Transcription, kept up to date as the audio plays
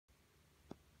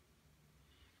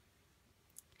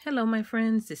Hello my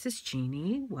friends, this is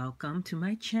Jeannie. Welcome to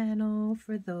my channel.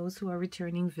 For those who are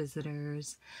returning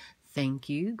visitors, thank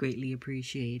you, greatly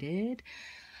appreciated.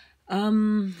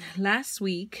 Last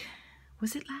week,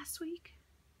 was it last week?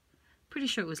 Pretty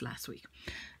sure it was last week.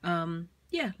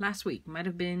 Yeah, last week, might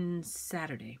have been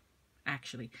Saturday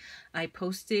actually. I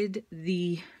posted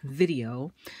the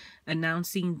video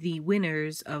announcing the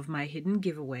winners of my hidden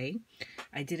giveaway.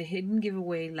 I did a hidden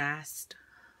giveaway last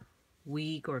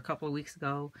week or a couple of weeks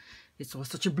ago. It's all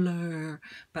such a blur,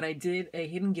 but I did a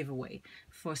hidden giveaway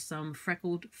for some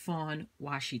freckled fawn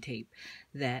washi tape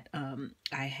that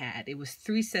I had. It was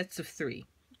 3 sets of 3.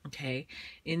 Okay,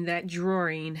 in that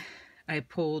drawing I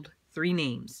pulled 3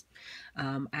 names.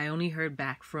 I only heard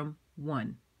back from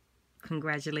 1.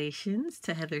 Congratulations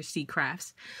to Heather C.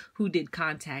 Crafts, who did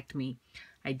contact me.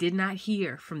 I did not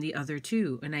hear from the other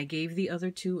 2, and I gave the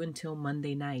other 2 until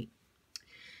Monday night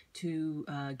to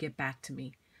get back to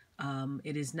me.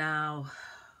 It is now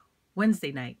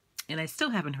Wednesday night and I still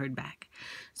haven't heard back.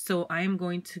 So I am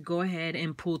going to go ahead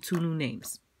and pull 2 new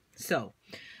names. So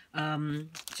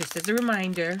just as a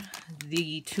reminder,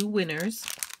 the 2 winners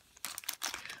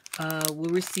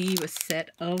will receive a set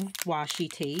of washi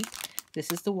tape.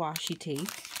 This is the washi tape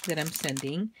that I'm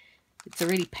sending. It's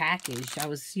already packaged. I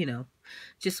was,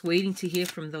 just waiting to hear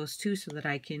from those 2 so that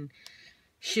I can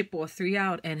ship all 3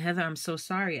 out. And Heather, I'm so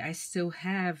sorry. I still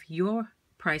have your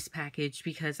price package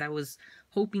because I was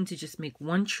hoping to just make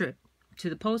 1 trip to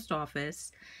the post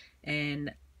office,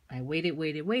 and I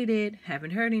waited,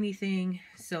 haven't heard anything.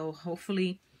 So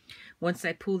hopefully once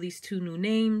I pull these 2 new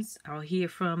names, I'll hear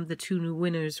from the 2 new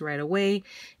winners right away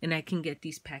and I can get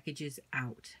these packages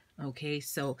out. Okay,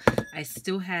 so I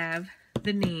still have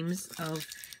the names of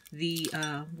the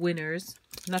winners,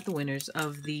 not the winners,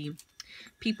 of the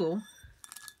people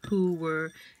who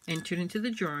were entered into the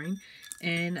drawing,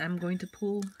 and I'm going to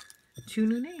pull 2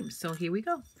 new names. So here we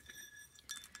go.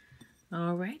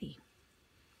 Alrighty.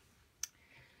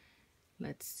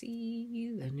 Let's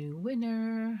see the new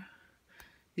winner.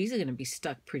 These are going to be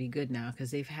stuck pretty good now because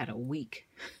they've had a week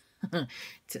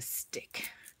to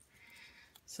stick.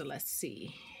 So let's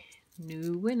see.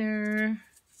 New winner.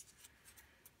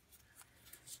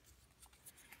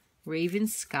 Raven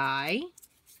Sky.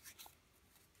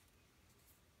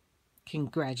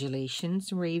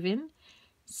 Congratulations, Raven.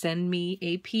 Send me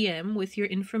a PM with your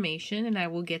information and I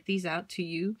will get these out to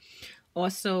you.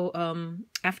 Also,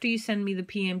 after you send me the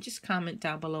PM, just comment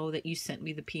down below that you sent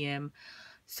me the PM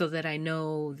so that I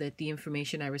know that the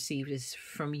information I received is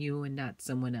from you and not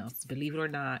someone else. Believe it or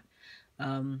not,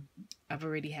 I've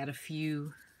already had a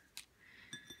few,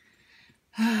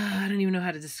 I don't even know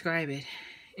how to describe it,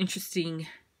 interesting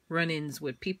run-ins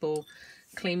with people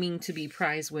claiming to be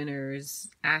prize winners,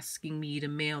 asking me to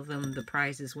mail them the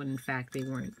prizes when in fact they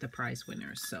weren't the prize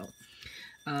winners. So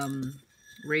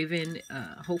Raven,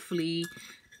 hopefully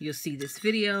you'll see this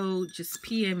video. Just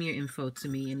PM your info to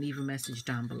me and leave a message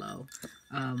down below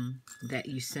that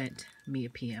you sent me a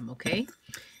PM, okay?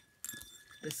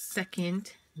 The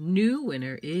second new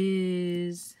winner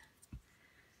is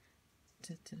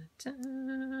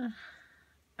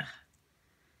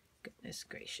goodness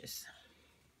gracious,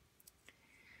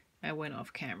 I went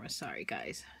off camera. Sorry,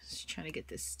 guys. Just trying to get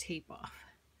this tape off.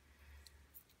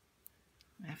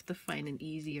 I have to find an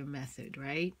easier method,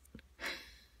 right?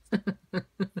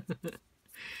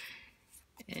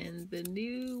 And the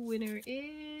new winner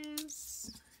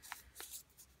is...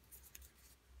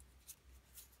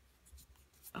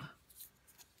 oh,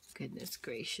 goodness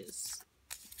gracious.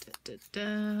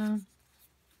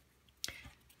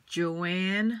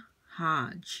 Joanne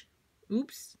Hodge.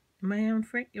 Oops. Am I on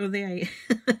Frank? Oh, there I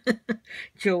am.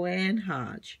 Joanne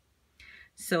Hodge.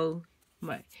 So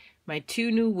my 2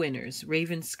 new winners,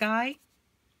 Raven Sky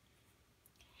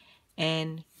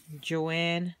and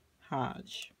Joanne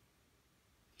Hodge.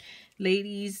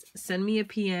 Ladies, send me a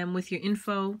PM with your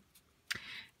info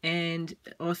and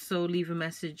also leave a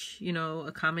message,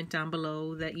 a comment down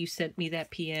below that you sent me that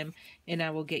PM and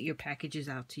I will get your packages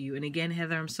out to you. And again,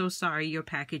 Heather, I'm so sorry your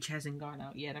package hasn't gone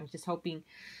out yet. I'm just hoping.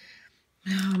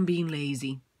 I'm being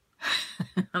lazy.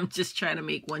 I'm just trying to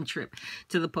make 1 trip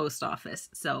to the post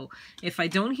office. So if I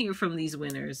don't hear from these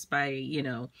winners by,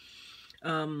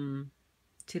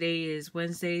 today is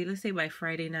Wednesday, let's say by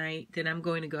Friday night, then I'm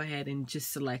going to go ahead and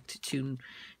just select two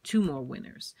more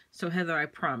winners. So Heather, I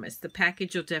promise the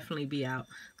package will definitely be out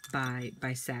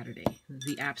by Saturday,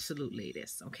 the absolute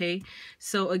latest. Okay,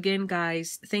 so again,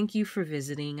 guys, thank you for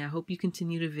visiting. I hope you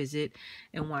continue to visit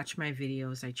and watch my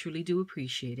videos. I truly do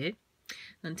appreciate it.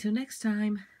 Until next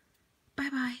time,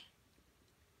 bye-bye.